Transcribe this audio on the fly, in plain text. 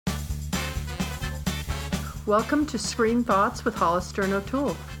Welcome to Screen Thoughts with Hollister and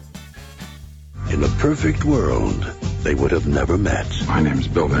O'Toole. In a perfect world, they would have never met. My name's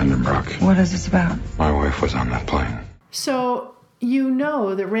Bill Vandenbroek. What is this about? My wife was on that plane. So, you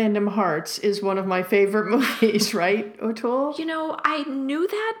know that Random Hearts is one of my favorite movies, right, O'Toole? You know, I knew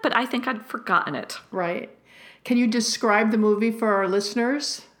that, but I think I'd forgotten it. Right. Can you describe the movie for our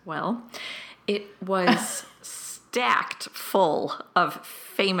listeners? Well, it was stacked full of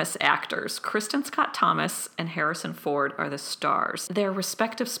famous actors. Kristen Scott Thomas and Harrison Ford are the stars. Their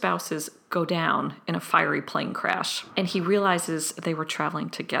respective spouses go down in a fiery plane crash, and he realizes they were traveling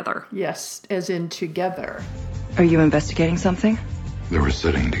together. Yes, as in together. Are you investigating something? They were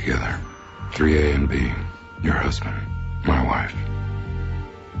sitting together. 3A and B. Your husband. My wife.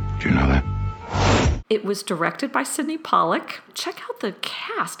 Do you know that? It was directed by Sidney Pollack. Check out the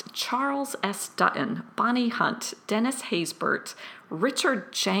cast. Charles S. Dutton, Bonnie Hunt, Dennis Haysbert,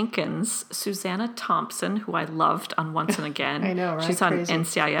 Richard Jenkins, Susanna Thompson, who I loved on Once and Again. I know, right? She's on Crazy.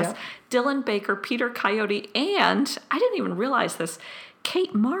 NCIS. Yep. Dylan Baker, Peter Coyote, and I didn't even realize this,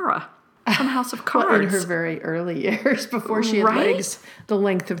 Kate Mara from House of Cards. Well, in her very early years, before she had legs the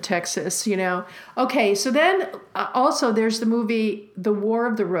length of Texas, you know. Okay, so then also there's the movie The War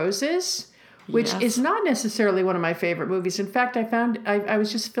of the Roses, which is not necessarily one of my favorite movies. In fact, I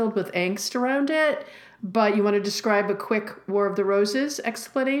was just filled with angst around it. But you want to describe a quick War of the Roses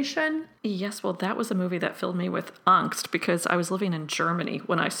explanation? Yes, well, that was a movie that filled me with angst because I was living in Germany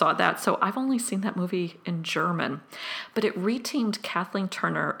when I saw that. So I've only seen that movie in German. But it reteamed Kathleen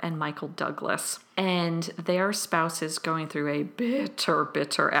Turner and Michael Douglas and their spouses going through a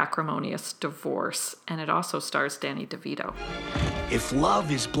bitter, acrimonious divorce. And it also stars Danny DeVito. If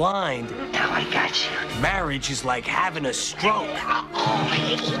love is blind, Now I got you. marriage is like having a stroke.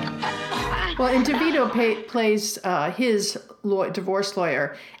 Well, and DeVito plays his divorce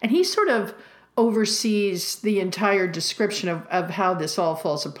lawyer, and he sort of oversees the entire description of how this all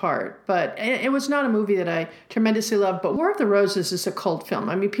falls apart. But it was not a movie that I tremendously loved. But War of the Roses is a cult film.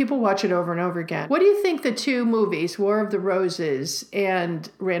 I mean, people watch it over and over again. What do you think the two movies, War of the Roses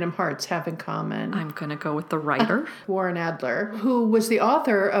and Random Hearts, have in common? I'm going to go with the writer. Warren Adler, who was the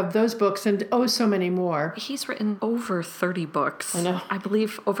author of those books and so many more. He's written over 30 books. I know. I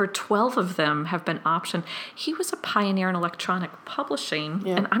believe over 12 of them have been optioned. He was a pioneer in electronic publishing,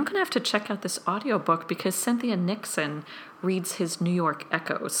 and I'm going to have to check out this audiobook because Cynthia Nixon reads his New York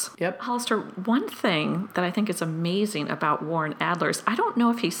Echoes. Yep. Hollister, one thing that I think is amazing about Warren Adler is I don't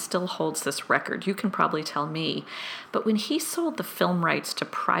know if he still holds this record. You can probably tell me. But when he sold the film rights to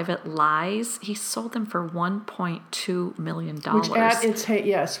Private Lies, he sold them for $1.2 million. Which at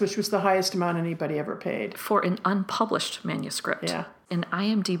its which was the highest amount anybody ever paid. For an unpublished manuscript. Yeah. In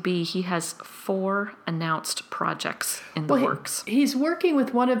IMDb, he has 4 announced projects in the works. He's working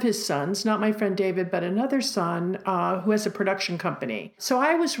with one of his sons, not my friend David, but another son who has a production company. So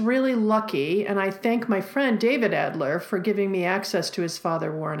I was really lucky, and I thank my friend David Adler for giving me access to his father,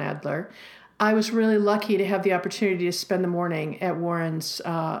 Warren Adler. I was really lucky to have the opportunity to spend the morning at Warren's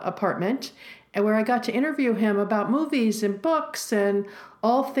apartment, and where I got to interview him about movies and books and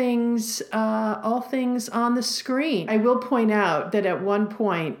all things on the screen. I will point out that at one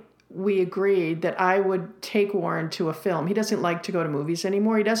point we agreed that I would take Warren to a film. He doesn't like to go to movies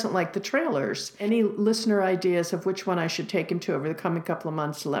anymore. He doesn't like the trailers. Any listener ideas of which one I should take him to over the coming couple of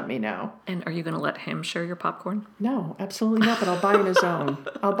months, let me know. And are you going to let him share your popcorn? No, absolutely not, but I'll buy him his own.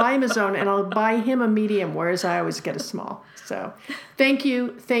 I'll buy him his own, and I'll buy him a medium, whereas I always get a small. So thank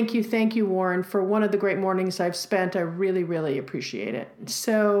you, Warren, for one of the great mornings I've spent. I really, really appreciate it.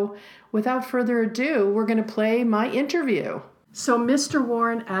 So without further ado, we're going to play my interview. So, Mr.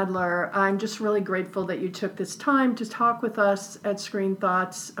 Warren Adler, I'm just really grateful that you took this time to talk with us at Screen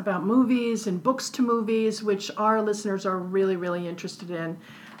Thoughts about movies and books to movies, which our listeners are really, really interested in.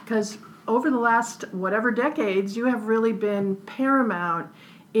 Because over the last whatever decades, you have really been paramount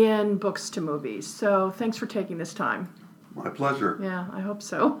in books to movies. So, thanks for taking this time. My pleasure. Yeah, I hope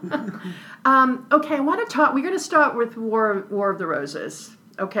so. Okay, we're going to start with War of the Roses.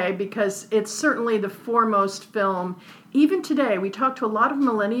 Okay, because it's certainly the foremost film. Even today, we talk to a lot of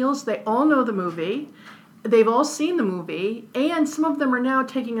millennials. They all know the movie. They've all seen the movie. And some of them are now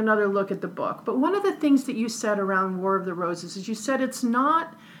taking another look at the book. But one of the things that you said around War of the Roses is you said it's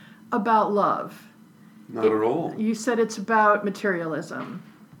not about love. Not at all. You said it's about materialism.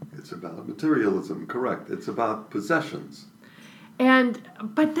 It's about materialism, correct. It's about possessions.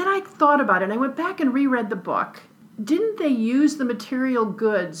 But then I thought about it, and I went back and reread the book. Didn't they use the material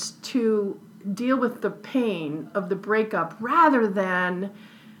goods to deal with the pain of the breakup rather than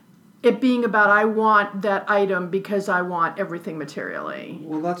it being about I want that item because I want everything materially.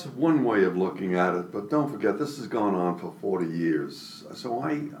 Well, that's one way of looking at it, but don't forget, this has gone on for 40 years. So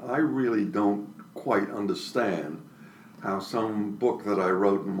I really don't quite understand how some book that I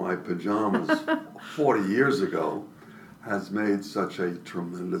wrote in my pajamas 40 years ago has made such a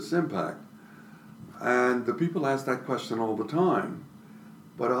tremendous impact. And the people ask that question all the time.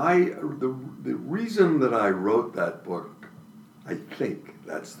 But the reason that I wrote that book, I think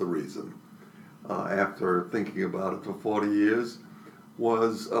that's the reason, after thinking about it for 40 years,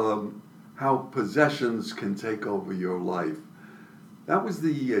 was how possessions can take over your life. That was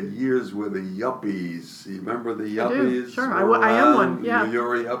the years where the yuppies, you remember the yuppies? I do, sure. I am one, yeah.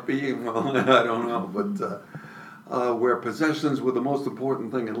 You're a yuppie? Well, I don't know, but where possessions were the most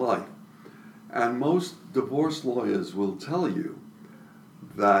important thing in life. And most divorce lawyers will tell you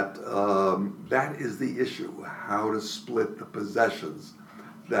that that is the issue, how to split the possessions.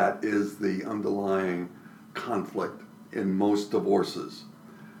 That is the underlying conflict in most divorces.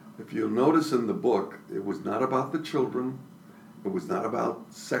 If you'll notice in the book, it was not about the children, it was not about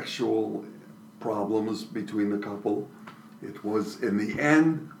sexual problems between the couple. It was, in the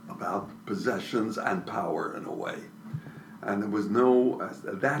end, about possessions and power in a way. And there was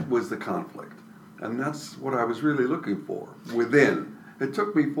that was the conflict. And that's what I was really looking for within. It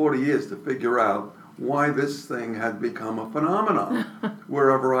took me 40 years to figure out why this thing had become a phenomenon.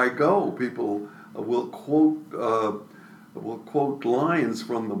 Wherever I go, people will quote lines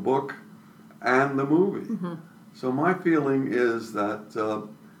from the book and the movie. Mm-hmm. So my feeling is that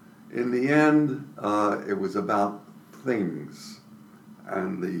in the end, it was about things.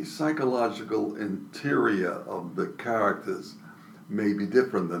 And the psychological interior of the characters may be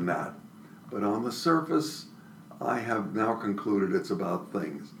different than that. But on the surface, I have now concluded it's about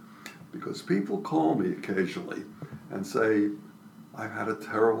things. Because people call me occasionally and say, I've had a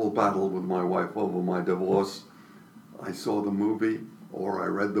terrible battle with my wife over my divorce. I saw the movie or I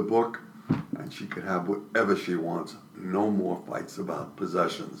read the book, and she could have whatever she wants. No more fights about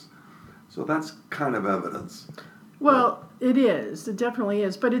possessions. So that's kind of evidence. Well, it is. It definitely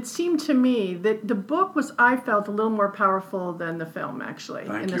is. But it seemed to me that the book was, I felt, a little more powerful than the film, actually.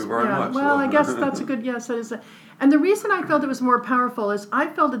 Thank you very much. Well, I guess that's a good, yes, that is. And the reason I felt it was more powerful is I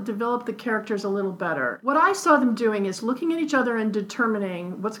felt it developed the characters a little better. What I saw them doing is looking at each other and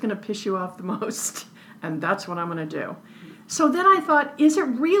determining what's going to piss you off the most. And that's what I'm going to do. So then I thought, is it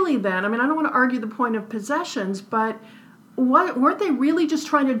really then? I mean, I don't want to argue the point of possessions, but weren't they really just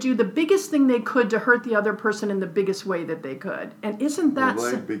trying to do the biggest thing they could to hurt the other person in the biggest way that they could? And isn't that...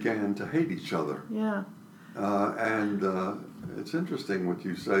 Well, they began to hate each other. Yeah. And it's interesting what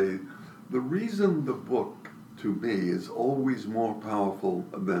you say. The reason the book, to me, is always more powerful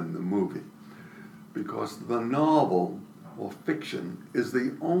than the movie, because the novel or fiction is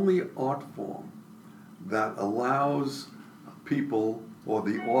the only art form that allows people or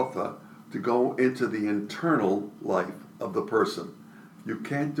the author to go into the internal life of the person. You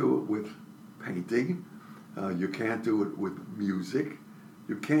can't do it with painting, you can't do it with music,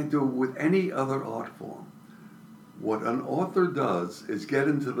 you can't do it with any other art form. What an author does is get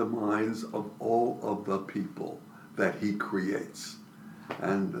into the minds of all of the people that he creates.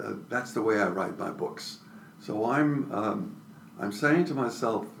 And that's the way I write my books. So I'm saying to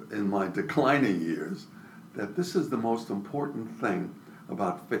myself in my declining years that this is the most important thing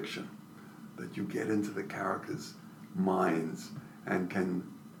about fiction, that you get into the characters' minds and can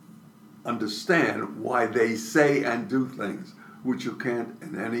understand why they say and do things which you can't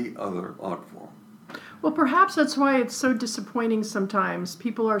in any other art form. Well, perhaps that's why it's so disappointing sometimes.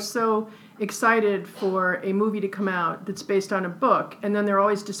 People are so excited for a movie to come out that's based on a book, and then they're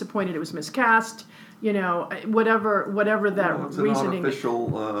always disappointed it was miscast, whatever that it's reasoning. An artificial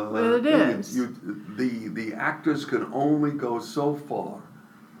well, it is. The actors can only go so far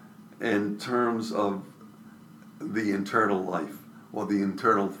in terms of the internal life or the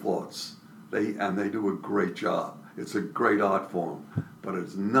internal thoughts. They do a great job. It's a great art form, but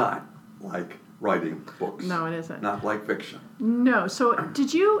it's not like writing books. No, it isn't. Not like fiction. No. So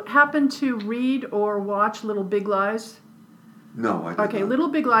did you happen to read or watch Little Big Lies? No, I didn't. Okay, Little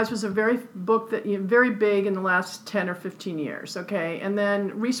Big Lies was a very big in the last 10 or 15 years, okay? And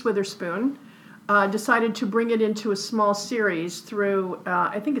then Reese Witherspoon decided to bring it into a small series through,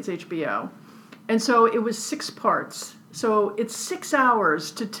 I think it's HBO. And so it was 6 parts. So it's 6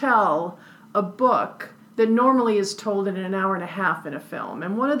 hours to tell a book that normally is told in an hour and a half in a film.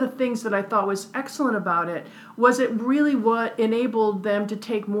 And one of the things that I thought was excellent about it was it really what enabled them to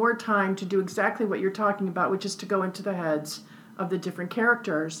take more time to do exactly what you're talking about, which is to go into the heads of the different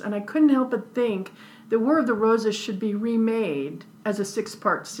characters. And I couldn't help but think that War of the Roses should be remade as a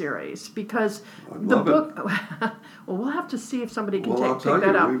 6-part series, because the book... Well, we'll have to see if somebody can pick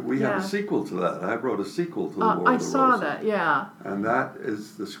that up. We have a sequel to that. I wrote a sequel to the War of the Roses. I saw that, yeah. And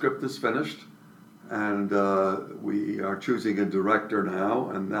the script is finished, and we are choosing a director now,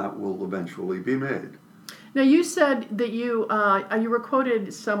 and that will eventually be made. Now, you said that you were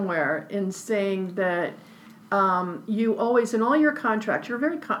quoted somewhere in saying that you always, in all your contracts, you're a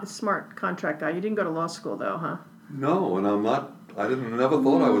very smart contract guy. You didn't go to law school, though, huh? No, and I'm not. I never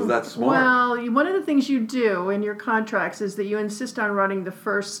thought I was that smart. Well, one of the things you do in your contracts is that you insist on running the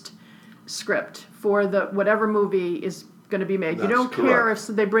first script for the whatever movie is going to be made. That's you don't care correct.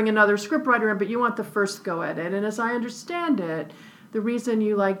 if they bring another scriptwriter in, but you want the first go at it. And as I understand it, the reason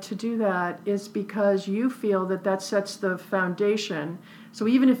you like to do that is because you feel that sets the foundation. So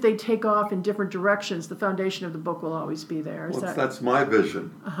even if they take off in different directions, the foundation of the book will always be there. That's my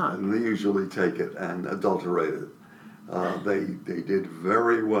vision. And they usually take it and adulterate it. They did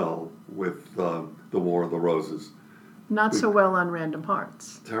very well with The War of the Roses. Not so well on Random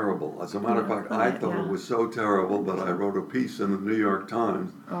Hearts. Terrible. As a matter of fact, I thought it was so terrible that I wrote a piece in the New York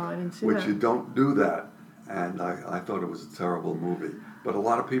Times, I didn't see which you don't do that. And I thought it was a terrible movie. But a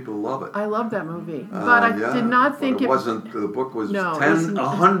lot of people love it. I love that movie. But I did not think it wasn't. The book was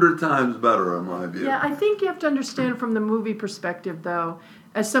 100 times better, in my view. Yeah, I think you have to understand from the movie perspective, though,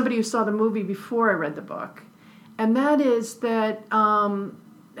 as somebody who saw the movie before I read the book. And that is that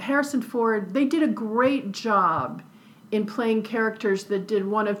Harrison Ford, they did a great job in playing characters that did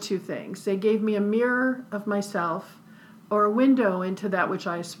one of two things. They gave me a mirror of myself or a window into that which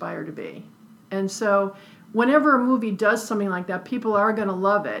I aspire to be. And so whenever a movie does something like that, people are going to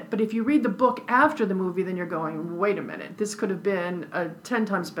love it. But if you read the book after the movie, then you're going, wait a minute, this could have been a 10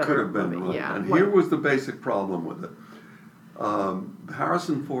 times better movie. Could have been, right. Yeah. And here was the basic problem with it. The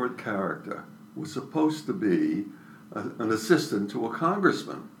Harrison Ford character was supposed to be an assistant to a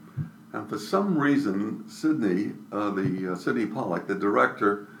congressman. And for some reason, Sidney Pollack, the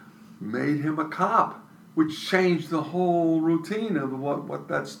director, made him a cop, which changed the whole routine of what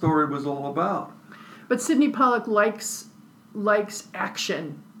that story was all about. But Sidney Pollack likes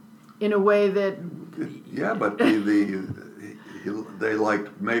action in a way that... Yeah, but they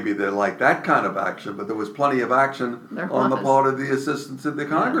liked that kind of action, but there was plenty of action on the part of the assistants of the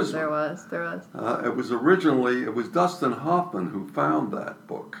congressman. Yeah, there was. It was Dustin Hoffman who found that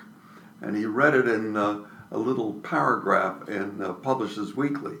book, and he read it in a little paragraph in Publishers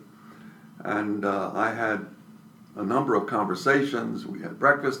Weekly. And I had a number of conversations. We had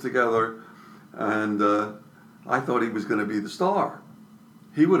breakfast together, and I thought he was going to be the star.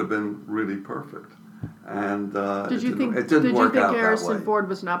 He would have been really perfect. And Did you think Harrison Ford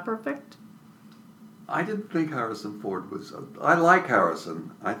was not perfect? I didn't think Harrison Ford was. I like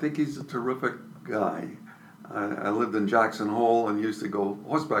Harrison. I think he's a terrific guy. I lived in Jackson Hole and used to go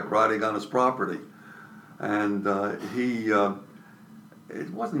horseback riding on his property, and it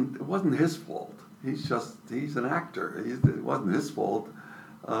wasn't his fault. He's an actor. It wasn't his fault.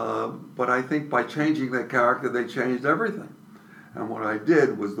 But I think by changing that character, they changed everything. And what I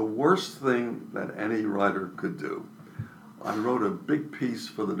did was the worst thing that any writer could do. I wrote a big piece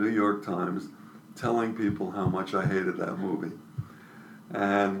for the New York Times telling people how much I hated that movie.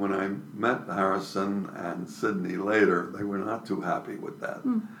 And when I met Harrison and Sidney later, they were not too happy with that.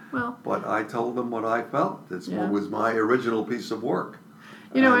 But I told them what I felt. It was my original piece of work.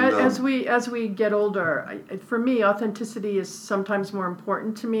 You know, as we get older, for me, authenticity is sometimes more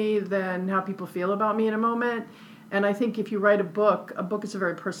important to me than how people feel about me in a moment. And I think if you write a book is a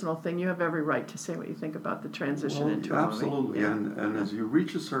very personal thing. You have every right to say what you think about the transition into a movie. Absolutely. Yeah. And as you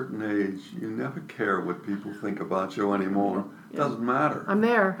reach a certain age, you never care what people think about you anymore. It doesn't matter. I'm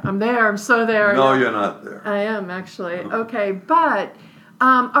there. I'm so there. No, you're not there. I am, actually. Okay, but...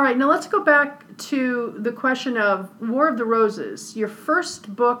 all right, now let's go back to the question of War of the Roses, your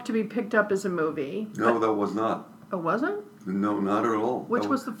first book to be picked up as a movie. No, that was not. Oh, wasn't? No, not at all. Which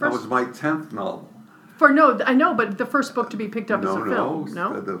was the first? That was my 10th novel. I know, but the first book to be picked up as a film.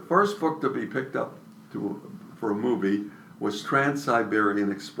 No, the first book to be picked up for a movie was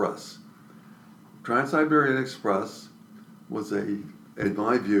Trans-Siberian Express. Trans-Siberian Express was in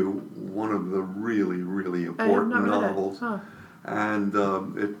my view, one of the really, really important novels. And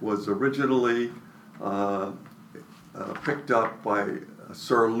it was originally picked up by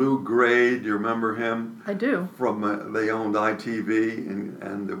Sir Lou Grade. Do you remember him? I do. They owned ITV,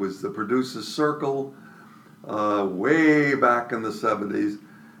 and it was the Producers Circle way back in the 70s.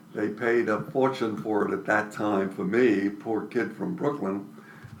 They paid a fortune for it at that time for me, poor kid from Brooklyn.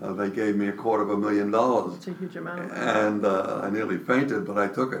 They gave me $250,000. It's a huge amount of money. And I nearly fainted, but I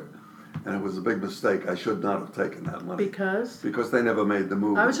took it. And it was a big mistake. I should not have taken that money. Because? Because they never made the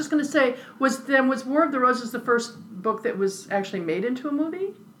movie. I was just going to say, was War of the Roses the first book that was actually made into a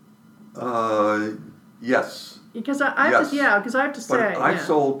movie? Yes. Because I have to say. But I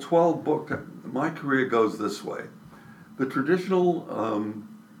sold 12 books. My career goes this way. The traditional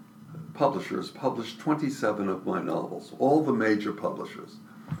publishers published 27 of my novels, all the major publishers.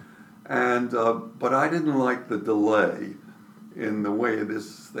 And but I didn't like the delay in the way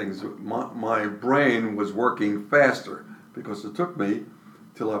my brain was working faster, because it took me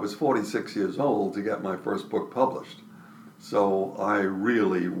till I was 46 years old to get my first book published. So I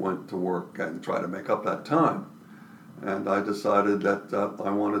really went to work and tried to make up that time. And I decided that I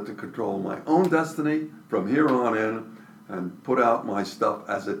wanted to control my own destiny from here on in, and put out my stuff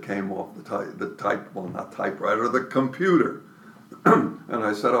as it came off the computer. And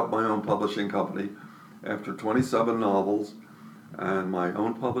I set up my own publishing company after 27 novels. And my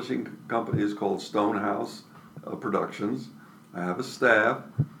own publishing company is called Stonehouse Productions. I have a staff,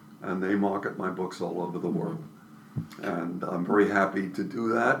 and they market my books all over the world. And I'm very happy to do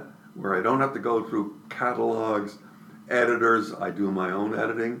that, where I don't have to go through catalogs, editors. I do my own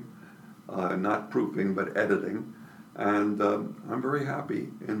editing, not proofing, but editing. And I'm very happy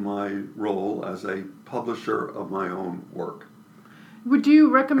in my role as a publisher of my own work. Would you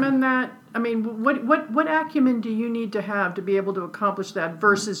recommend that? I mean, what acumen do you need to have to be able to accomplish that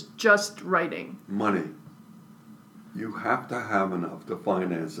versus just writing? Money. You have to have enough to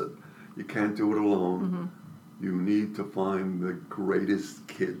finance it. You can't do it alone. Mm-hmm. You need to find the greatest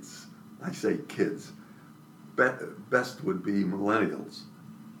kids. I say kids. Best would be millennials.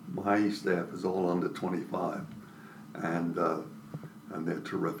 My staff is all under 25, and they're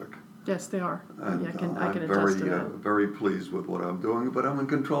terrific. Yes, they are. And I can I'm attest to that. very pleased with what I'm doing, but I'm in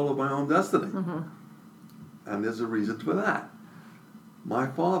control of my own destiny. Mm-hmm. And there's a reason for that. My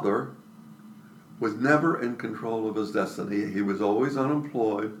father was never in control of his destiny. He was always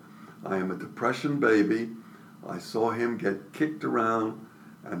unemployed. I am a depression baby. I saw him get kicked around,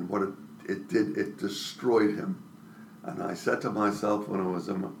 and what it did, it destroyed him. And I said to myself when I was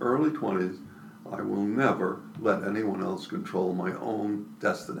in my early 20s, I will never let anyone else control my own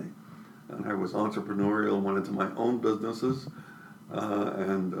destiny. And I was entrepreneurial, went into my own businesses,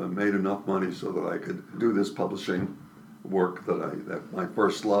 and made enough money so that I could do this publishing work that my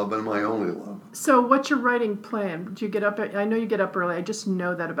first love and my only love. So what's your writing plan? Do you get up? I know you get up early. I just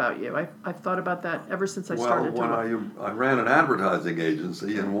know that about you. I've thought about that ever since I started. Well, when I ran an advertising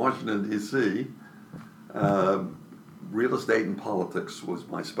agency in Washington, D.C., real estate and politics was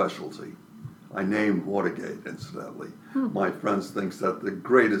my specialty. I named Watergate, incidentally. My friends think that the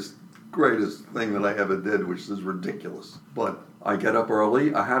greatest thing that I ever did, which is ridiculous. But I get up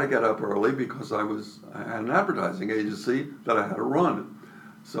early. I had to get up early because I had an advertising agency that I had to run.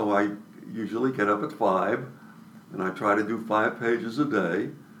 So I usually get up at 5, and I try to do 5 pages a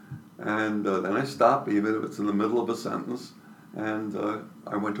day. And then I stop, even if it's in the middle of a sentence, and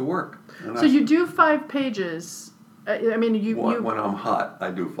I went to work. So you do 5 pages. I mean, when I'm hot,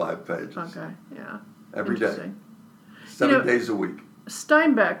 I do 5 pages. Okay, yeah. Every day. 7 days a week.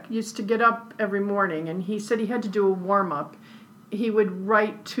 Steinbeck used to get up every morning, and he said he had to do a warm-up. He would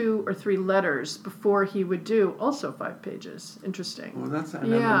write 2 or 3 letters before he would do also 5 pages. Interesting. Well, I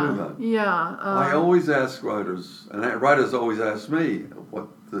never knew that. Yeah. I always ask writers, and writers always ask me,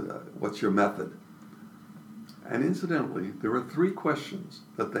 what's your method? And incidentally, there are 3 questions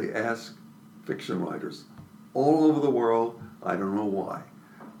that they ask fiction writers all over the world. I don't know why.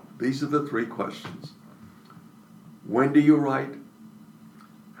 These are the 3 questions. When do you write?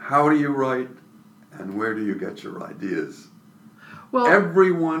 How do you write? And where do you get your ideas? Well,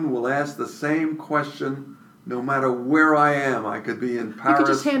 everyone will ask the same question no matter where I am. I could be in Paris. You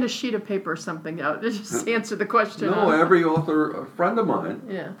could just hand a sheet of paper or something out. Just answer the question. No, every author, a friend of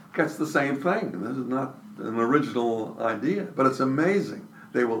mine, gets the same thing. This is not an original idea, but it's amazing.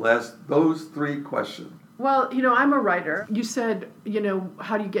 They will ask those 3 questions. Well, I'm a writer. You said,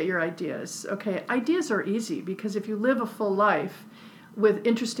 how do you get your ideas? Okay, ideas are easy because if you live a full life with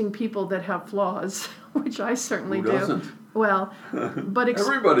interesting people that have flaws, which I certainly do. Who doesn't? Well, but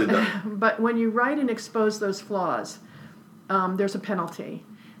everybody does. But when you write and expose those flaws, there's a penalty.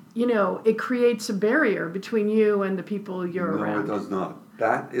 It creates a barrier between you and the people you're around. No, it does not.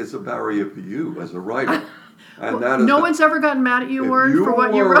 That is a barrier for you as a writer. And well, no one's ever gotten mad at you, Warren, for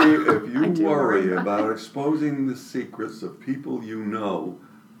what you wrote. If you worry about exposing the secrets of people you know,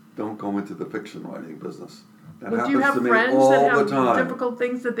 don't go into the fiction writing business. That happens do you have to me friends all that the time. have difficult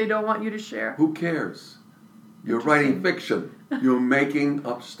things that they don't want you to share? Who cares? You're writing fiction. You're making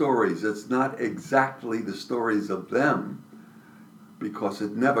up stories. It's not exactly the stories of them, because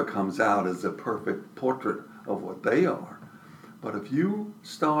it never comes out as a perfect portrait of what they are. But if you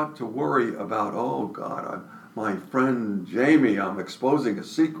start to worry about, oh God, my friend Jamie, I'm exposing a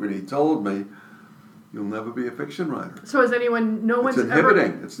secret he told me, you'll never be a fiction writer. So has anyone, It's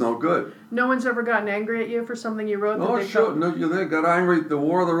inhibiting. It's no good. No one's ever gotten angry at you for something you wrote? Oh, sure. No, they got angry. The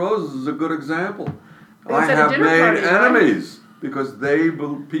War of the Roses is a good example. Because I at a have dinner made party, right? enemies because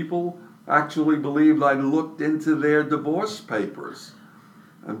people actually believed I looked into their divorce papers.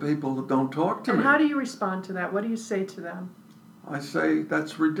 And people don't talk to me. And how do you respond to that? What do you say to them? I say,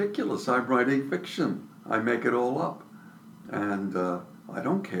 that's ridiculous. I'm writing fiction. I make it all up. And I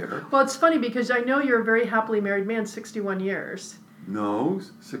don't care. Well, it's funny because I know you're a very happily married man, 61 years. No,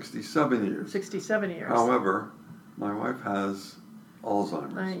 67 years. 67 years. However, my wife has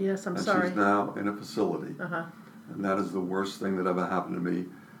Alzheimer's. Yes, I'm and sorry. She's now in a facility. Uh-huh. And that is the worst thing that ever happened to me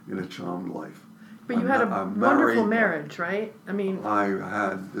in a charmed life. But you had a wonderful marriage, right? I mean...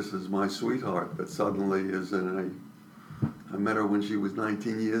 This is my sweetheart that suddenly is I met her when she was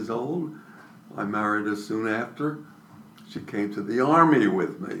 19 years old. I married her soon after. She came to the Army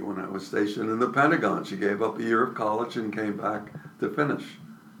with me when I was stationed in the Pentagon. She gave up a year of college and came back to finish.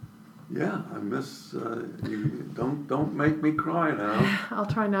 Yeah, I miss you. Don't make me cry now. I'll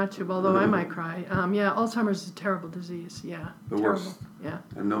try not to, although I might cry. Yeah, Alzheimer's is a terrible disease. Yeah, the terrible. worst. Yeah,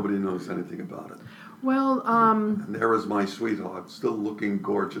 and nobody knows anything about it. Well, and there is my sweetheart, still looking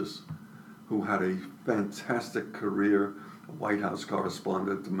gorgeous, who had a fantastic career, a White House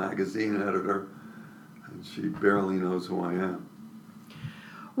correspondent, a magazine editor, and she barely knows who I am.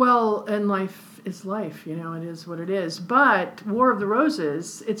 Well, and life is life, it is what it is. But War of the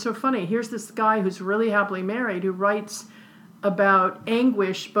Roses, it's so funny. Here's this guy who's really happily married who writes about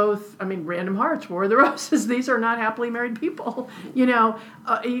anguish, Random Hearts, War of the Roses. These are not happily married people.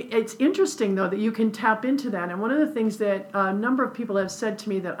 It's interesting, though, that you can tap into that. And one of the things that a number of people have said to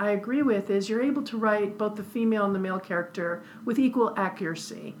me that I agree with is you're able to write both the female and the male character with equal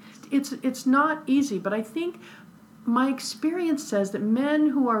accuracy. It's not easy, but I think my experience says that men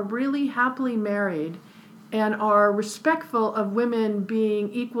who are really happily married and are respectful of women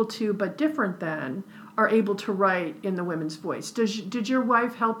being equal to but different than are able to write in the women's voice. Did your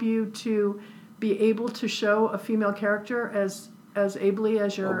wife help you to be able to show a female character as ably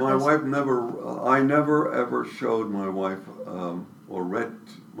as your... I never ever showed my wife or read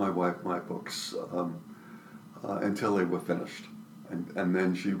my wife my books until they were finished. And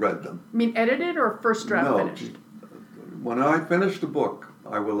then she read them. You mean edited or first draft finished? When I finish the book,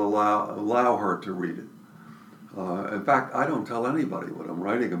 I will allow her to read it. In fact, I don't tell anybody what I'm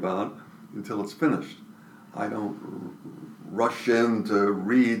writing about until it's finished. I don't rush in to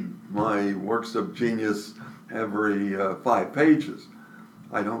read my works of genius every 5 pages.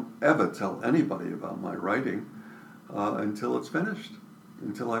 I don't ever tell anybody about my writing until it's finished,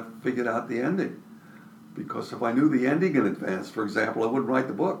 until I've figured out the ending. Because if I knew the ending in advance, for example, I wouldn't write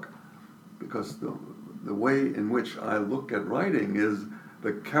the book. Because the way in which I look at writing is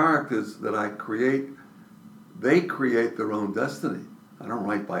the characters that I create, they create their own destiny. I don't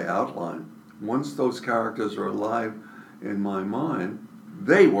write by outline. Once those characters are alive in my mind,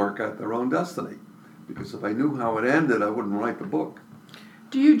 they work out their own destiny. Because if I knew how it ended, I wouldn't write the book.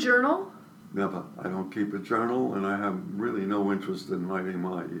 Do you journal? Never. I don't keep a journal, and I have really no interest in writing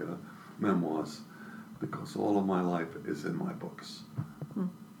my memoirs, because all of my life is in my books.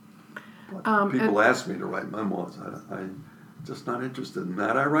 But people ask me to write memoirs. I'm just not interested in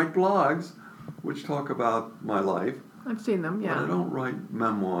that. I write blogs, which talk about my life. I've seen them, yeah. But I don't write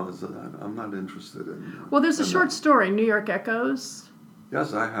memoirs. I'm not interested in. Well, there's a short story, New York Echoes.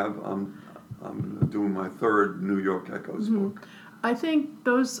 Yes, I have. I'm doing my 3rd New York Echoes book. I think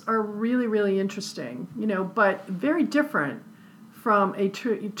those are really, really interesting, but very different from a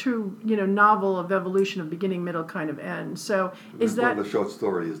true novel of evolution of beginning, middle, kind of end. So the short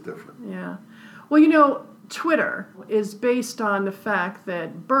story is different. Yeah. Well, Twitter is based on the fact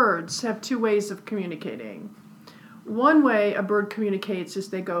that birds have 2 ways of communicating. One way a bird communicates is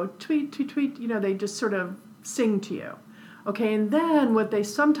they go tweet, tweet, tweet, they just sort of sing to you. Okay, and then what they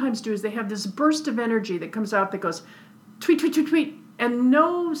sometimes do is they have this burst of energy that comes out that goes tweet, tweet, tweet, tweet, and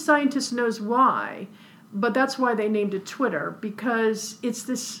no scientist knows why, but that's why they named it Twitter, because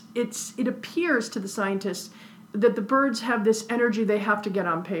it appears to the scientists that the birds have this energy they have to get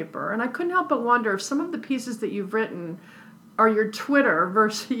on paper. And I couldn't help but wonder if some of the pieces that you've written are your Twitter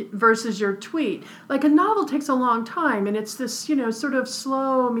versus your tweet. Like a novel takes a long time, and it's this, sort of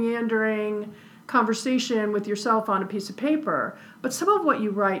slow, meandering conversation with yourself on a piece of paper. But some of what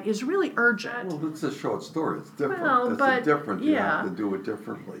you write is really urgent. Well, it's a short story. It's different. Well, but, different. You yeah. have to do it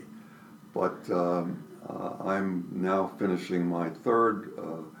differently. But I'm now finishing my third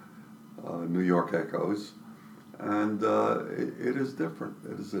New York Echoes, and it is different.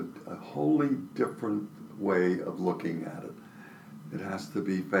 It is a wholly different way of looking at it. It has to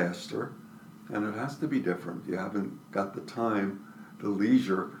be faster, and it has to be different. You haven't got the time, the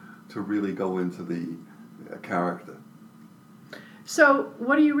leisure to really go into the character. So,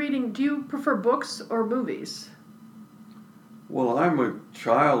 what are you reading? Do you prefer books or movies? Well, I'm a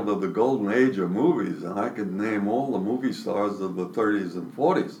child of the golden age of movies, and I could name all the movie stars of the 30s and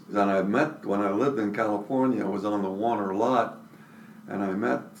 40s. And I met, when I lived in California, I was on the Warner lot, and I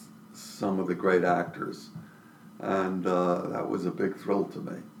met some of the great actors. And that was a big thrill to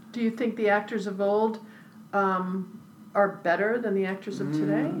me. Do you think the actors of old are better than the actors of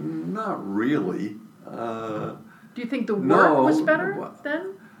today? Not really. Do you think the work was better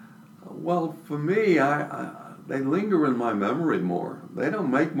then? Well, for me, they linger in my memory more. They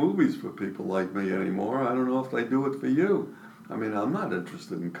don't make movies for people like me anymore. I don't know if they do it for you. I mean, I'm not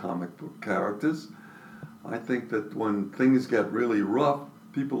interested in comic book characters. I think that when things get really rough,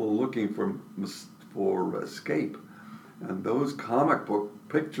 people are looking for escape. And those comic book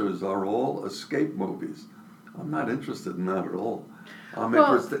pictures are all escape movies. I'm not interested in that at all. I'm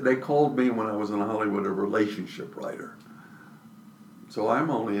interested. They called me when I was in Hollywood a relationship writer. So I'm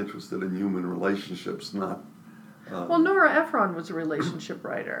only interested in human relationships, not... well, Nora Ephron was a relationship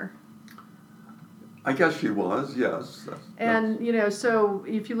writer. I guess she was, yes. And, you know, so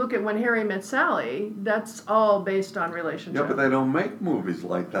if you look at When Harry Met Sally, that's all based on relationship. Yeah, but they don't make movies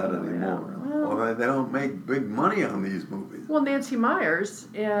like that anymore. Yeah. Well, or they don't make big money on these movies. Well, Nancy Meyers,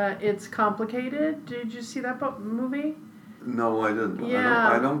 It's Complicated. Did you see that movie? No, I didn't. Yeah.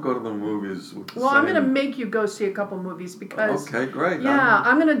 I don't go to the movies with the Well, same... I'm going to make you go see a couple movies because... Okay, great. Yeah,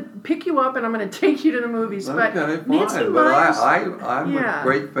 I'm going to pick you up and I'm going to take you to the movies. Okay, but fine. Nancy But Meyers, I'm a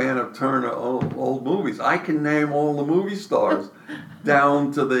great fan of Turner old movies. I can name all the movie stars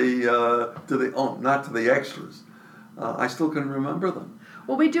down to not to the extras. I still can remember them.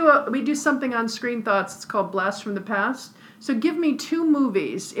 Well, we do something on Screen Thoughts. It's called Blast from the Past. So give me two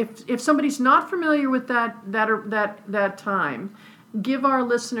movies. If somebody's not familiar with that time, give our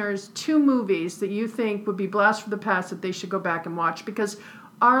listeners two movies that you think would be blast from the past that they should go back and watch, because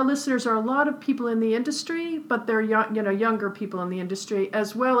our listeners are a lot of people in the industry, but they're younger people in the industry,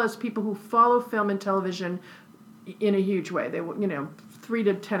 as well as people who follow film and television in a huge way. They 3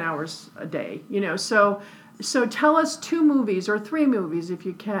 to 10 hours a day. So tell us two movies or three movies, if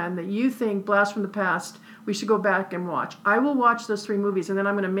you can, that you think blast from the past we should go back and watch. I will watch those three movies, and then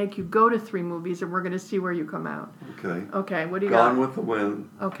I'm going to make you go to three movies, and we're going to see where you come out. Okay. Okay, what do you got? Gone with the Wind.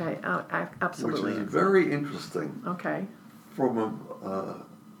 Okay, absolutely. Which is very interesting. Okay.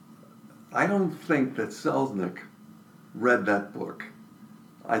 I don't think that Selznick read that book.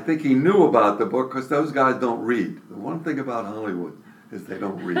 I think he knew about the book because those guys don't read. The one thing about Hollywood is they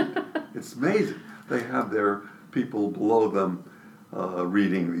don't read. It's amazing. They have their people below them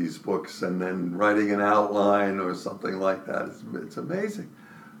reading these books and then writing an outline or something like that. It's amazing.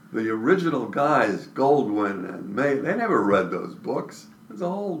 The original guys, Goldwyn and May, they never read those books. It's a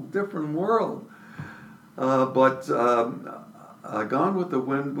whole different world. But Gone with the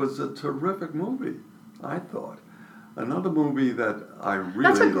Wind was a terrific movie, I thought. Another movie that I really...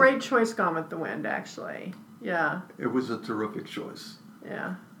 That's a great choice, Gone with the Wind, actually. Yeah. It was a terrific choice.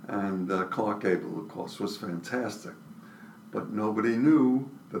 Yeah. And Clark Gable, of course, was fantastic. But nobody knew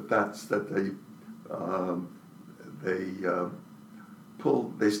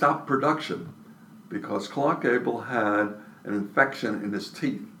they stopped production because Clark Gable had an infection in his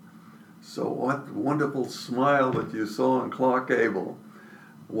teeth. So what wonderful smile that you saw in Clark Gable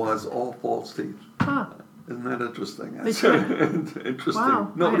was all false teeth. Huh. Isn't that interesting? Interesting.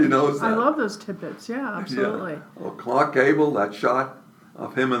 Wow. Nobody knows that. I love those tidbits. Yeah, absolutely. Yeah. Oh, Clark Gable, that shot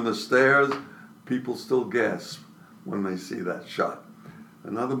of him in the stairs, people still gasp when they see that shot.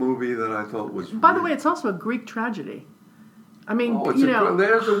 Another movie that I thought was... By the way, it's also a Greek tragedy. I mean,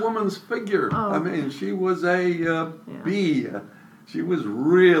 there's a woman's figure. Oh. I mean, she was a bee. She was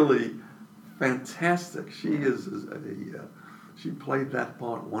really fantastic. She she played that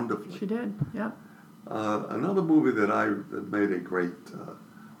part wonderfully. She did, yeah. Another movie that made a great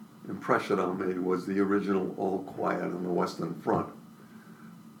impression on me was the original All Quiet on the Western Front.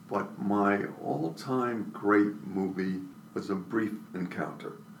 But my all-time great movie was A Brief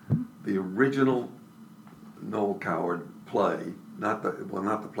Encounter. The original Noel Coward play, not the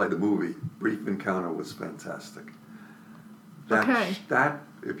play, the movie. Brief Encounter was fantastic. That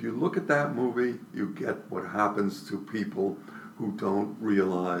if you look at that movie, you get what happens to people who don't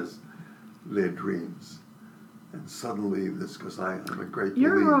realize their dreams. And suddenly this, because I'm a great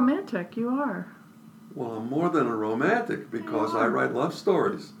You're believer. a romantic, you are. Well, I'm more than a romantic because I write love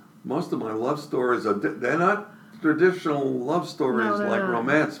stories. Most of my love stories they're not traditional love stories like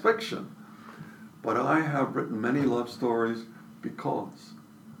romance fiction. But I have written many love stories because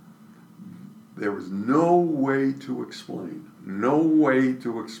there is no way to explain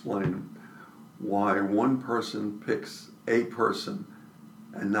why one person picks a person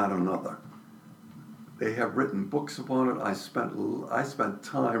and not another. They have written books upon it. I spent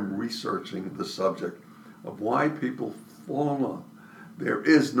time researching the subject of why people fall in love. There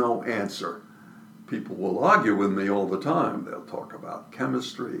is no answer. People will argue with me all the time. They'll talk about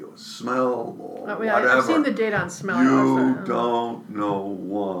chemistry or smell or whatever. I've seen the data on smell. You don't know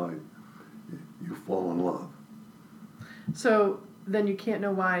why you fall in love. So then you can't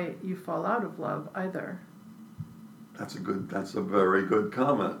know why you fall out of love either. That's a very good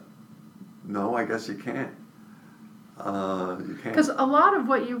comment. No, I guess you can't. You can't. Because a lot of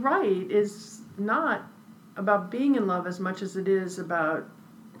what you write is not about being in love as much as it is about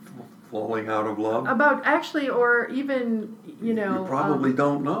falling out of love? About actually, or even, you know... You probably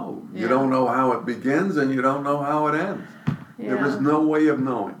don't know. Yeah. You don't know how it begins and you don't know how it ends. Yeah. There is no way of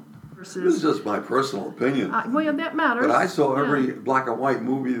knowing. This is just my personal opinion. Well, yeah, that matters. But I saw every black and white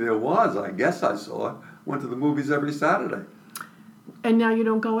movie there was. I guess I saw it. Went to the movies every Saturday. And now you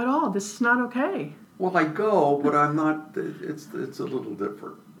don't go at all. This is not okay. Well, I go, but I'm not... It's a little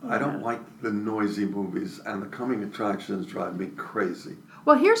different. Yeah. I don't like the noisy movies, and the coming attractions drive me crazy.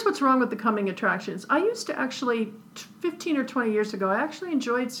 Well, here's what's wrong with the coming attractions. I used to actually, 15 or 20 years ago, I actually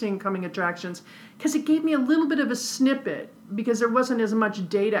enjoyed seeing coming attractions because it gave me a little bit of a snippet because there wasn't as much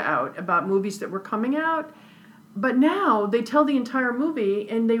data out about movies that were coming out. But now they tell the entire movie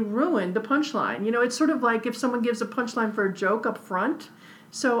and they ruin the punchline. You know, it's sort of like if someone gives a punchline for a joke up front.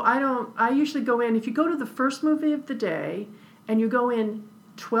 So I usually go in, if you go to the first movie of the day and you go in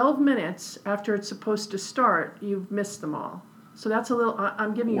 12 minutes after it's supposed to start, you've missed them all. So that's a little,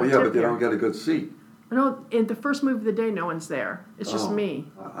 I'm giving you a tip but they don't get a good seat. No, in the first movie of the day, no one's there. It's just me.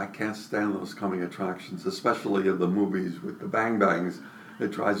 I can't stand those coming attractions, especially in the movies with the bang bangs.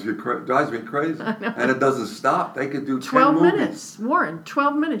 It drives me crazy. And it doesn't stop. They could do 12 10 movies. minutes. Warren,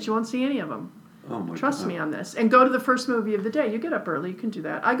 12 minutes. You won't see any of them. Oh my Trust God. me on this. And go to the first movie of the day. You get up early. You can do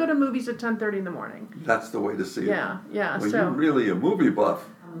that. I go to movies at 10:30 in the morning. That's the way to see it. Yeah. Well, you're really a movie buff.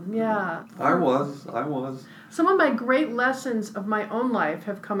 Yeah. I was. Some of my great lessons of my own life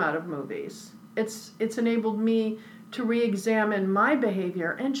have come out of movies. It's enabled me to re-examine my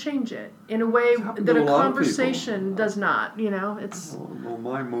behavior and change it in a way that a conversation does not. You know, it's. Well,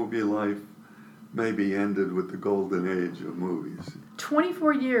 my movie life maybe ended with the golden age of movies.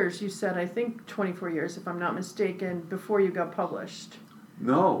 24 years, you said. I think 24 years, if I'm not mistaken, before you got published.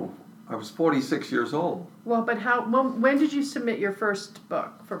 No, I was 46 years old. Well, but when did you submit your first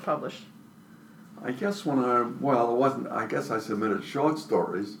book for publish? I guess it wasn't, I guess I submitted short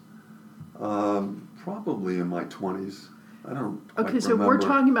stories, probably in my 20s. I don't Okay, so remember. we're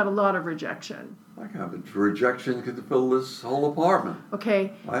talking about a lot of rejection. I have a rejection could fill this whole apartment.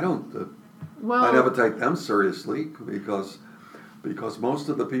 Okay. I don't, I never take them seriously because most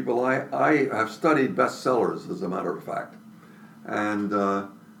of the people, I have studied bestsellers, as a matter of fact. And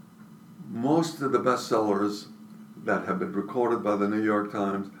most of the bestsellers that have been recorded by the New York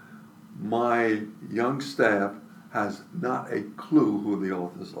Times, my young staff has not a clue who the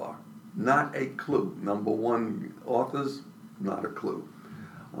authors are. Not a clue. Number one authors, not a clue.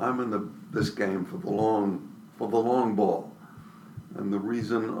 I'm in this game for the long ball. And the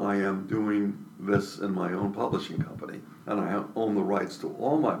reason I am doing this in my own publishing company, and I own the rights to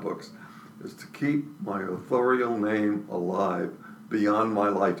all my books, is to keep my authorial name alive beyond my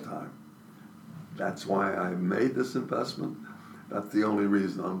lifetime. That's why I made this investment. That's the only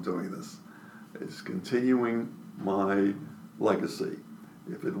reason I'm doing this. It's continuing my legacy.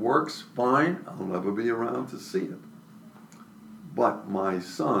 If it works, fine. I'll never be around to see it. But my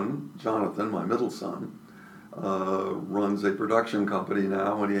son, Jonathan, my middle son, runs a production company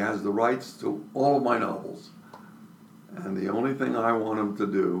now, and he has the rights to all of my novels. And the only thing I want him to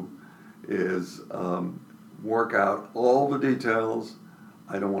do is work out all the details.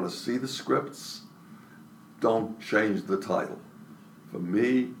 I don't want to see the scripts. Don't change the title. For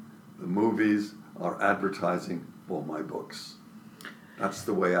me, the movies are advertising for my books. That's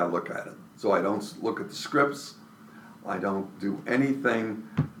the way I look at it. So I don't look at the scripts. I don't do anything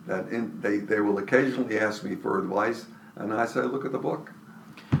that they will occasionally ask me for advice, and I say, look at the book.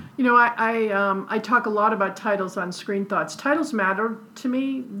 You know, I talk a lot about titles on Screen Thoughts. Titles matter to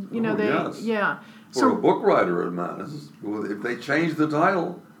me. You know, yes. yeah. For a book writer, it matters. If they change the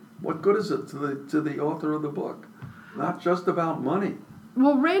title, what good is it to the author of the book? Not just about money.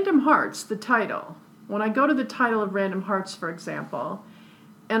 Well, Random Hearts, the title. When I go to the title of Random Hearts, for example,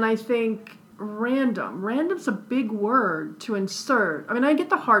 and I think random's a big word to insert. I mean, I get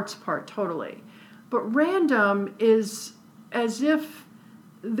the hearts part totally, but random is as if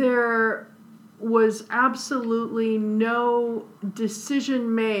there was absolutely no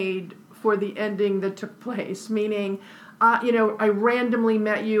decision made for the ending that took place, meaning, I randomly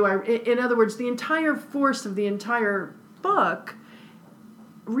met you. In other words, the entire force of the entire book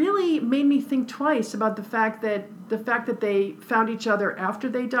really made me think twice about the fact that they found each other after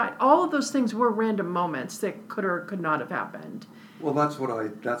they died. All of those things were random moments that could or could not have happened. Well, that's what I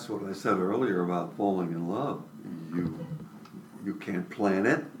said earlier about falling in love. You can't plan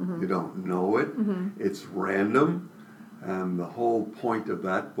it. You don't know it. It's random. And the whole point of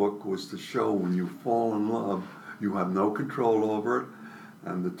that book was to show when you fall in love, you have no control over it.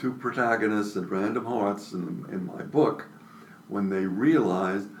 And the two protagonists at Random Hearts in my book, when they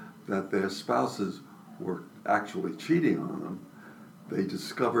realized that their spouses were actually cheating on them, they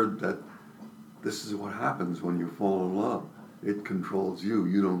discovered that this is what happens when you fall in love. It controls you.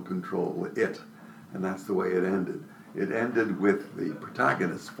 You don't control it. And that's the way it ended. It ended with the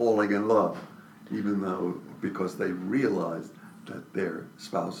protagonists falling in love, because they realized that their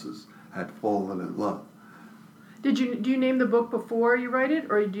spouses had fallen in love. Do you name the book before you write it,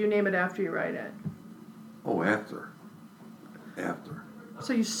 or do you name it after you write it? Oh, after.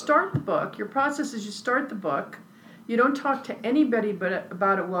 So you start the book. Your process is you start the book. You don't talk to anybody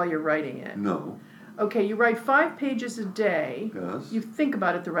about it while you're writing it. No. Okay, you write 5 pages a day. Yes. You think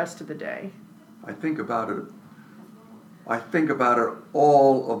about it the rest of the day. I think about it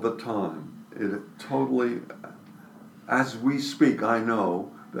all of the time. It totally, as we speak, I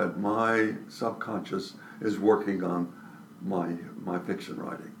know that my subconscious is working on my fiction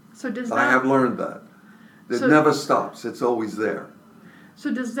writing. So does I have learned that. It never stops. It's always there. So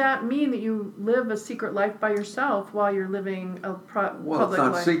does that mean that you live a secret life by yourself while you're living a public life? Well, it's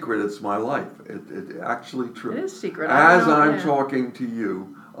not secret. It's my life. It actually true. It is secret. As I'm talking to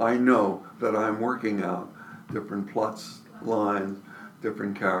you, I know that I'm working out different plots, lines,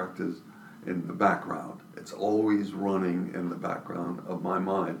 different characters in the background. It's always running in the background of my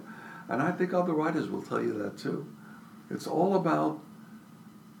mind. And I think other writers will tell you that too. It's all about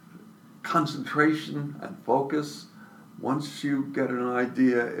concentration and focus. Once you get an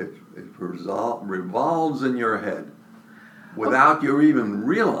idea, it revolves in your head without you even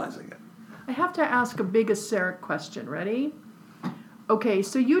realizing it. I have to ask a big esoteric question. Ready? Okay,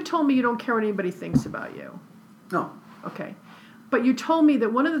 so you told me you don't care what anybody thinks about you. No. Okay. But you told me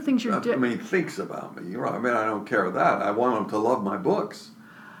that one of the things you're doing... thinks about me. I don't care that. I want them to love my books.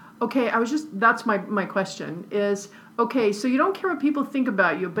 Okay, that's my question is, okay, so you don't care what people think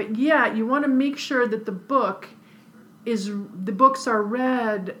about you, but yet you want to make sure that the books are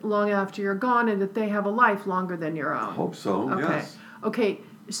read long after you're gone and that they have a life longer than your own. I hope so, okay. Yes. Okay,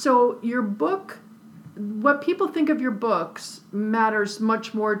 so your book, what people think of your books matters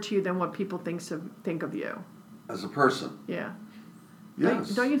much more to you than what people think of you. As a person. Yeah. Yes.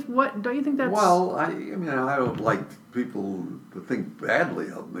 Don't you think that's... Well, I don't like people to think badly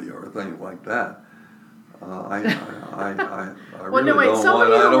of me or things like that. I really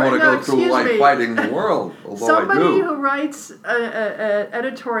don't want to go through life fighting the world, although somebody I do. who writes an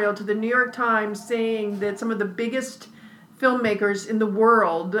editorial to the New York Times saying that some of the biggest filmmakers in the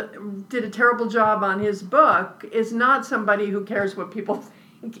world did a terrible job on his book is not somebody who cares what people think,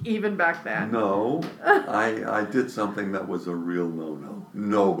 even back then. No, I did something that was a real no-no.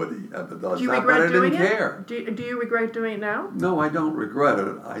 Nobody ever does Do you that, regret but I doing didn't it? care. Do you regret doing it now? No, I don't regret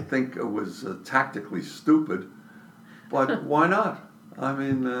it. I think it was tactically stupid, but why not? I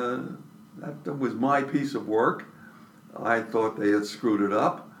mean, that was my piece of work. I thought they had screwed it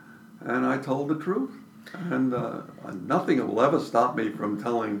up, and I told the truth. And nothing will ever stop me from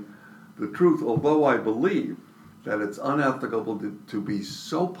telling the truth, although I believe that it's unethical to be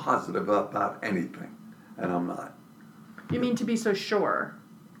so positive about anything, and I'm not. You mean to be so sure?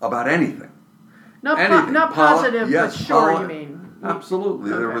 About anything. Not anything. Not positive, yes, but sure, you mean?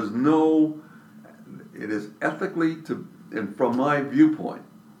 Absolutely. Okay. There was no... It is ethically, and from my viewpoint,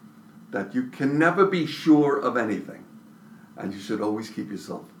 that you can never be sure of anything. And you should always keep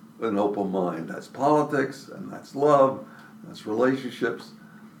yourself an open mind. That's politics, and that's love, that's relationships.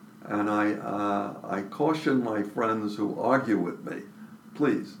 And I caution my friends who argue with me,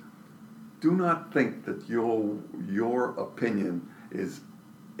 please, do not think that your opinion is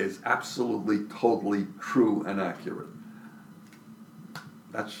is absolutely, totally true and accurate.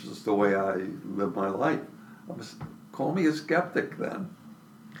 That's just the way I live my life. Call me a skeptic then.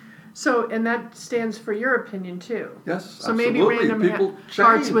 So, and that stands for your opinion too. Yes, so absolutely. Maybe Random People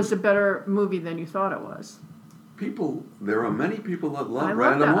Hearts change. was a better movie than you thought it was. There are many people that love I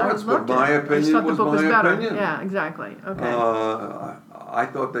Random loved Hearts, it. but my I just opinion thought the was book was my better. opinion. Yeah, exactly. Okay. I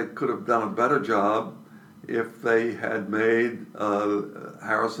thought they could have done a better job if they had made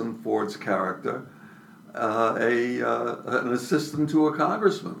Harrison Ford's character an assistant to a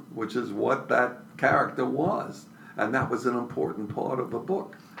congressman, which is what that character was. And that was an important part of the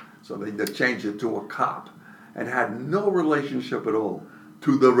book. So they changed it to a cop and had no relationship at all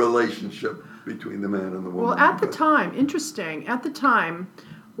to the relationship between the man and the woman. Well, at the time, interesting, at the time,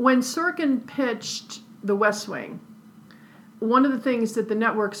 when Sorkin pitched The West Wing, one of the things that the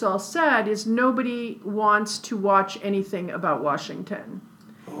networks all said is nobody wants to watch anything about Washington.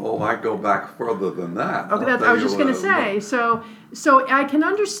 Oh, I go back further than that. Okay, I was just going to say. So I can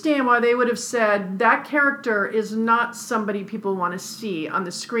understand why they would have said that character is not somebody people want to see on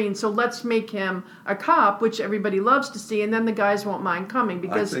the screen. So let's make him a cop, which everybody loves to see, and then the guys won't mind coming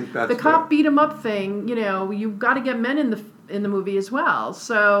because the cop beat 'em up thing. You've got to get men in the movie as well.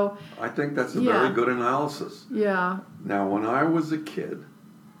 So I think that's a very good analysis. Yeah. Now, when I was a kid,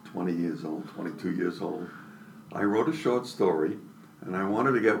 20 years old, 22 years old, I wrote a short story. And I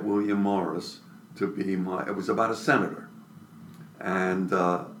wanted to get William Morris to be it was about a senator. And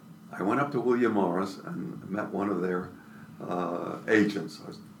I went up to William Morris and met one of their agents. I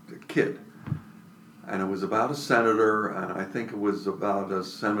was a kid. And it was about a senator, and I think it was about a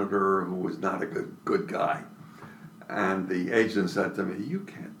senator who was not a good guy. And the agent said to me, "You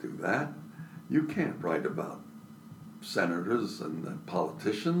can't do that. You can't write about senators and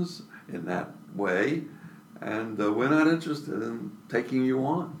politicians in that way. And we're not interested in taking you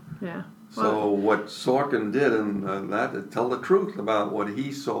on." Yeah. So what Sorkin did in that, tell the truth about what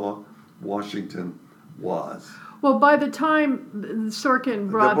he saw Washington was. Well, by the time Sorkin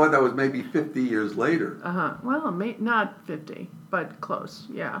brought... That was maybe 50 years later. Well, not 50, but close.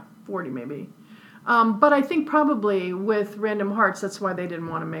 Yeah, 40 maybe. But I think probably with Random Hearts, that's why they didn't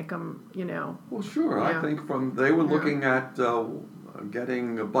want to make them, Well, sure. Yeah. I think they were looking at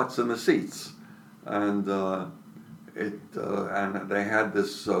getting butts in the seats. And and they had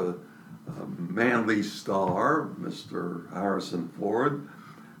this manly star, Mr. Harrison Ford,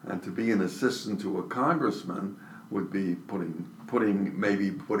 and to be an assistant to a congressman would be putting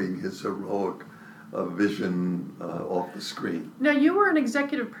his heroic vision off the screen. Now, you were an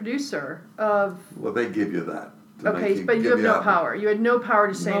executive producer of... Well, they give you that. Okay, but you have no power. You had no power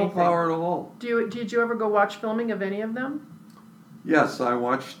to say anything. No power at all. Did you ever go watch filming of any of them? Yes, I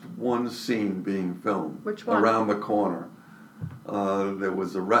watched one scene being filmed. Which one? Around the corner. There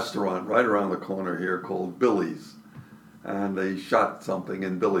was a restaurant right around the corner here called Billy's. And they shot something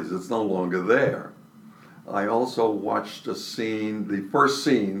in Billy's. It's no longer there. I also watched a scene, the first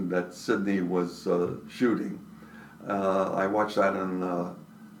scene that Sidney was shooting. I watched that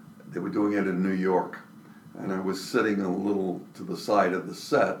they were doing it in New York. And I was sitting a little to the side of the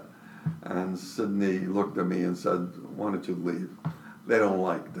set. And Sidney looked at me and said, "Why don't you leave? They don't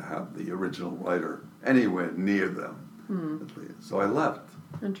like to have the original writer anywhere near them." So I left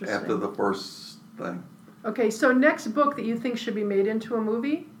after the first thing. Okay, so next book that you think should be made into a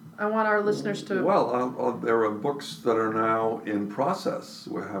movie? I want our listeners to... Well, there are books that are now in process.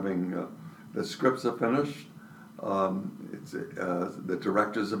 We're having, the scripts are finished. The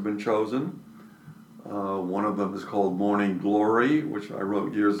directors have been chosen. One of them is called Morning Glory, which I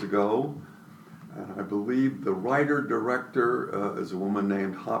wrote years ago. And I believe the writer-director is a woman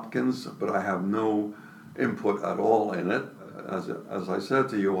named Hopkins, but I have no input at all in it. As I said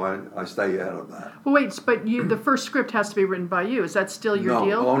to you, I stay out of that. Well, wait, but the first script has to be written by you. Is that still your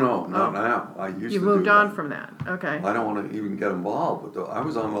deal? No, not now. I used to do that. You moved on from that. Okay. I don't want to even get involved with those. I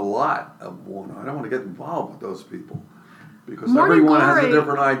was on the lot of Warner. I don't want to get involved with those people because everyone has a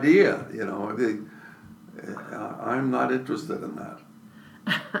different idea. I'm not interested in that.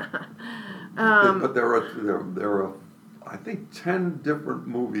 But there are, I think, 10 different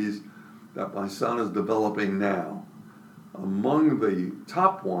movies that my son is developing now. Among the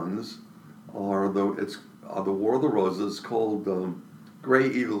top ones are the War of the Roses, called Grey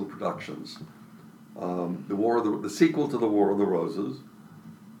Eagle Productions. The sequel to the War of the Roses,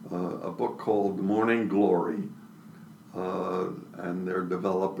 a book called Morning Glory, and they're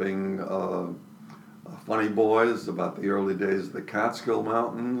developing Funny Boys, about the early days of the Catskill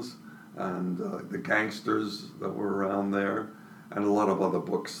Mountains and the gangsters that were around there, and a lot of other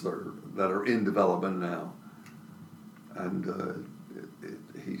books that are in development now. And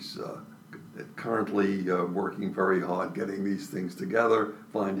he She's currently working very hard getting these things together,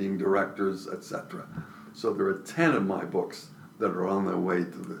 finding directors, etc. So there are 10 of my books that are on their way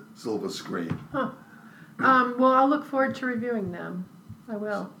to the silver screen. Huh. Well, I'll look forward to reviewing them. I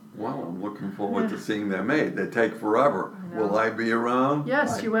will. Well, I'm looking forward to seeing them made. They take forever. Will I be around?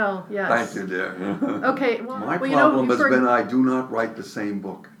 Yes, you will. Yes. Thank you, dear. Okay. Well, My problem has been I do not write the same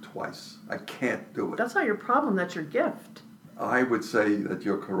book twice. I can't do it. That's not your problem. That's your gift. I would say that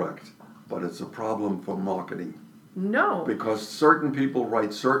you're correct, but it's a problem for marketing. No. Because certain people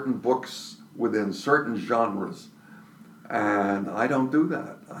write certain books within certain genres, and I don't do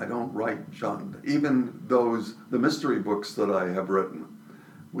that. I don't write genre. Even the mystery books that I have written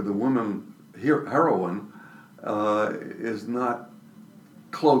with a woman heroine is not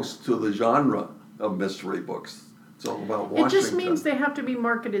close to the genre of mystery books. It's all about Washington. It just means they have to be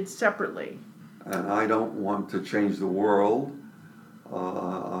marketed separately. And I don't want to change the world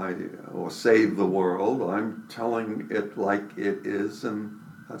or save the world. I'm telling it like it is, and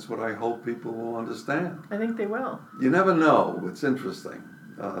that's what I hope people will understand. I think they will. You never know. It's interesting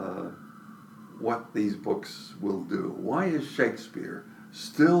what these books will do. Why is Shakespeare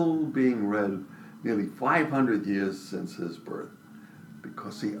still being read nearly 500 years since his birth?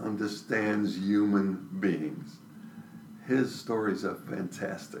 Because he understands human beings. His stories are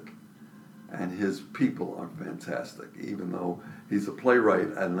fantastic, and his people are fantastic, even though he's a playwright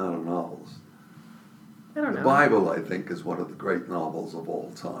and not a novelist. I don't know. The Bible, I think, is one of the great novels of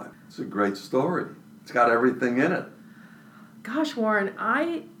all time. It's a great story. It's got everything in it. Gosh, Warren,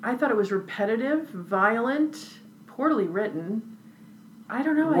 I thought it was repetitive, violent, poorly written. I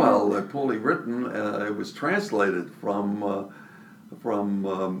don't know. Well, poorly written. It was translated from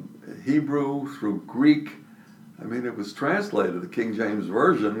Hebrew through Greek. I mean, it was translated. The King James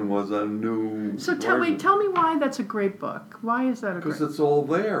Version was a new. So tell me why that's a great book. Why is that a great book? Because it's all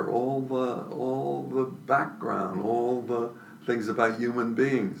there, all the background, all the things about human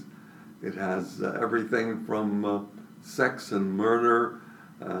beings. It has everything from sex and murder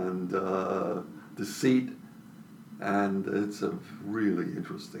and deceit, and it's a really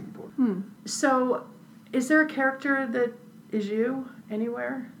interesting book. So, is there a character that is you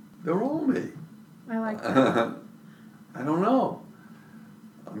anywhere? They're all me. I like that. I don't know.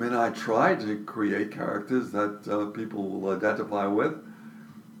 I mean, I try to create characters that people will identify with,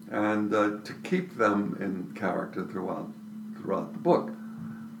 and to keep them in character throughout the book.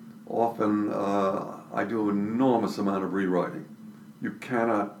 Often, I do an enormous amount of rewriting. You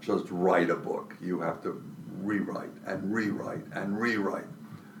cannot just write a book. You have to rewrite and rewrite and rewrite.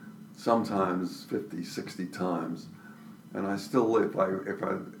 Sometimes 50, 60 times. And I still, if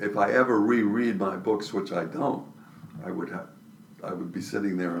I ever reread my books, which I don't, I would be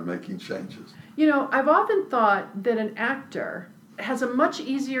sitting there and making changes. You know, I've often thought that an actor has a much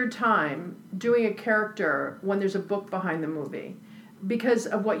easier time doing a character when there's a book behind the movie, because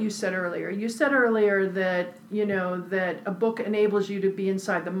of what you said earlier. You said earlier that, you know, that a book enables you to be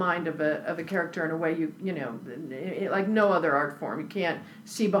inside the mind of a character in a way like no other art form. You can't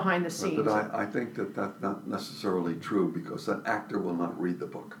see behind the scenes. But I think that's not necessarily true, because an actor will not read the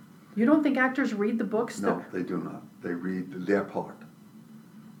book. You don't think actors read the books? No, they do not. They read their part.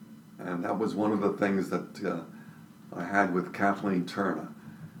 And that was one of the things that I had with Kathleen Turner,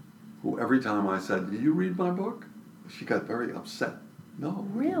 who every time I said, "Do you read my book?" she got very upset. No.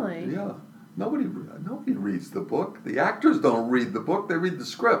 Really? Yeah. Nobody reads the book. The actors don't read the book. They read the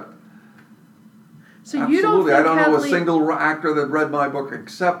script. So Absolutely. You don't think I don't know a Kathleen... single actor that read my book,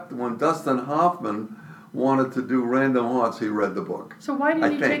 except when Dustin Hoffman wanted to do Random Hearts, he read the book. So why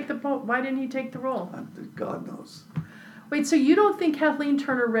didn't he take the role? God knows. Wait, so you don't think Kathleen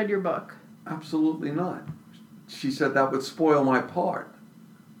Turner read your book? Absolutely not. She said that would spoil my part.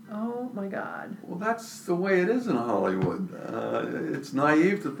 Oh my God. Well, that's the way it is in Hollywood. It's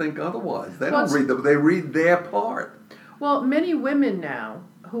naive to think otherwise. They don't read they read their part. Well, many women now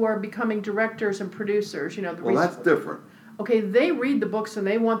who are becoming directors and producers, you know. That's different. Okay, they read the books and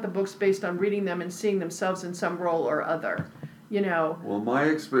they want the books based on reading them and seeing themselves in some role or other, you know. Well, my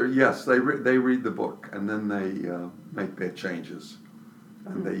experience, yes, they read the book and then they make their changes.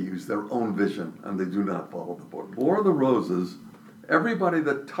 And they use their own vision and they do not follow the book. War of the Roses, everybody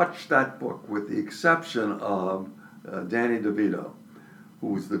that touched that book, with the exception of Danny DeVito, who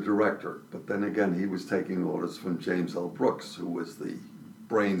was the director, but then again he was taking orders from James L. Brooks, who was the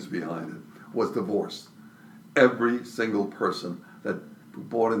brains behind it, was divorced. Every single person that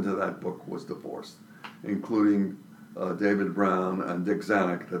bought into that book was divorced, including David Brown and Dick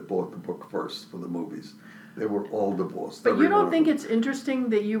Zanuck that bought the book first for the movies. They were all divorced. But you don't think it's interesting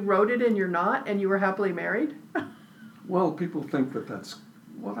that you wrote it and you're not, and you were happily married? Well, people think that that's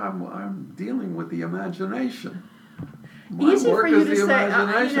what I'm dealing with the imagination. Easy My work for you is to the say,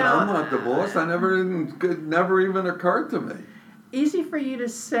 imagination. I'm not the boss. It never even occurred to me. Easy for you to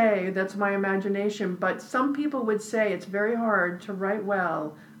say that's my imagination, but some people would say it's very hard to write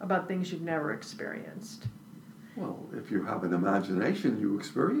well about things you've never experienced. Well, if you have an imagination, you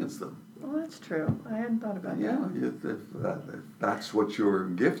experience them. Well, that's true. I hadn't thought about that. If that's what your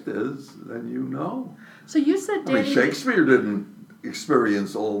gift is, then you know. So you said Danny... Shakespeare didn't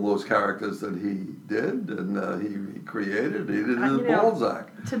experience all those characters that he did, and he created. He did it in Balzac.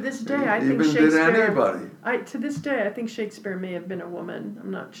 To this day, I think Shakespeare... Even did anybody. To this day, I think Shakespeare may have been a woman.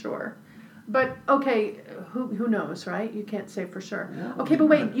 I'm not sure. But, okay, who knows, right? You can't say for sure. Yeah, okay, but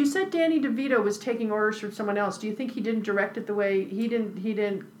wait, you said Danny DeVito was taking orders from someone else. Do you think he didn't direct it the way... He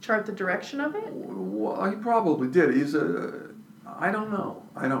didn't chart the direction of it? Well, he probably did. I don't know.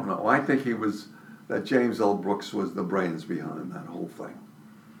 I think he was... That James L. Brooks was the brains behind that whole thing.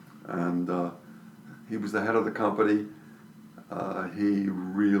 And he was the head of the company. He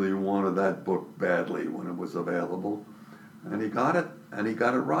really wanted that book badly when it was available. And he got it, and he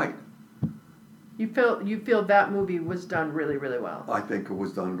got it right. You feel that movie was done really, really well? I think it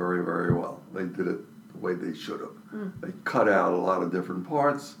was done very, very well. They did it the way they should have. They cut out a lot of different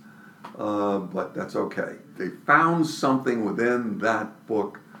parts, but that's okay. They found something within that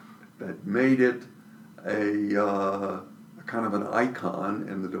book that made it a kind of an icon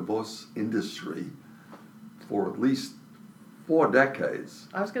in the divorce industry for at least 4 decades.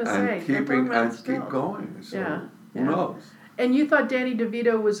 I was going to say, keep going. So who knows? And you thought Danny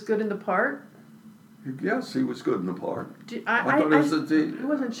DeVito was good in the part? Yes, he was good in the part. I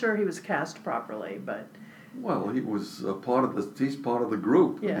wasn't sure he was cast properly, but... Well, he was he's part of the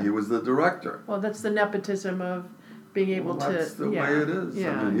group. Yeah. He was the director. Well, that's the nepotism of being able to... That's the way it is.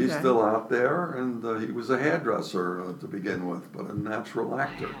 Yeah, I mean, he's still out there, and he was a hairdresser to begin with, but a natural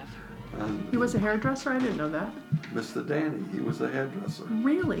actor. And he was a hairdresser? I didn't know that. Mr. Danny, he was a hairdresser.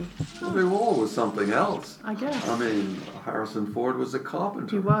 Really? Well, they all was something else. I guess. I mean, Harrison Ford was a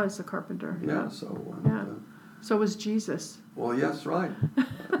carpenter. He was a carpenter. Yeah, so was Jesus. Well, yes, right.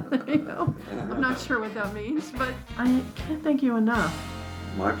 There you go. I'm not sure what that means, but I can't thank you enough.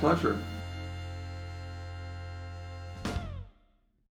 My pleasure.